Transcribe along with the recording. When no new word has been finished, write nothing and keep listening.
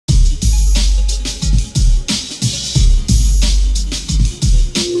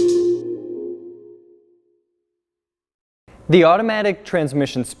The automatic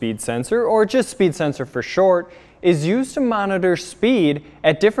transmission speed sensor, or just speed sensor for short, is used to monitor speed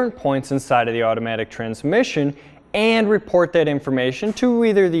at different points inside of the automatic transmission and report that information to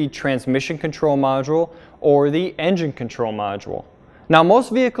either the transmission control module or the engine control module. Now, most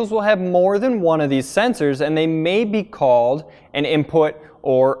vehicles will have more than one of these sensors, and they may be called an input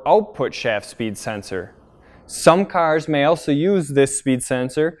or output shaft speed sensor. Some cars may also use this speed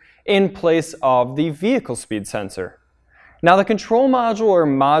sensor in place of the vehicle speed sensor. Now, the control module or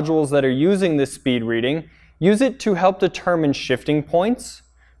modules that are using this speed reading use it to help determine shifting points,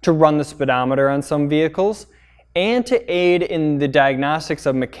 to run the speedometer on some vehicles, and to aid in the diagnostics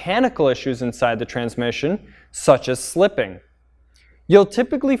of mechanical issues inside the transmission, such as slipping. You'll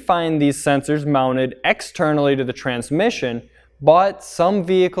typically find these sensors mounted externally to the transmission, but some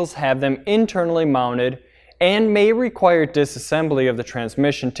vehicles have them internally mounted and may require disassembly of the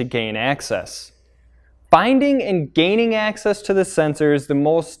transmission to gain access. Finding and gaining access to the sensor is the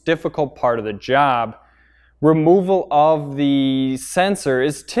most difficult part of the job. Removal of the sensor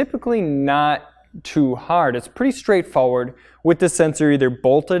is typically not too hard. It's pretty straightforward with the sensor either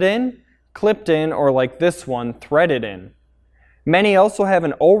bolted in, clipped in, or like this one, threaded in. Many also have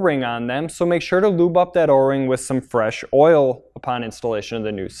an O-ring on them, so make sure to lube up that O-ring with some fresh oil upon installation of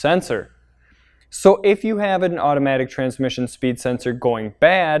the new sensor. So if you have an automatic transmission speed sensor going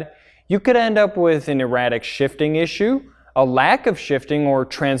bad, you could end up with an erratic shifting issue, a lack of shifting or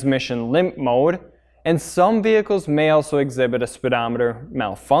transmission limp mode, and some vehicles may also exhibit a speedometer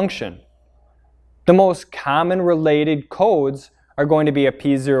malfunction. The most common related codes are going to be a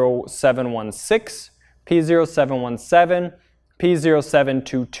P0716, P0717,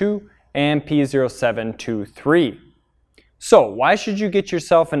 P0722, and P0723. So why should you get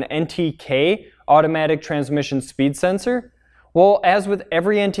yourself an NTK automatic transmission speed sensor? Well, as with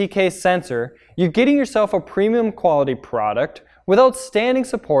every NTK sensor, you're getting yourself a premium quality product with outstanding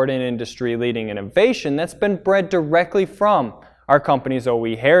support and industry-leading innovation that's been bred directly from our company's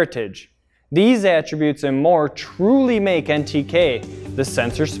OE heritage. These attributes and more truly make NTK the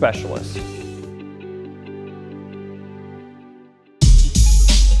sensor specialist.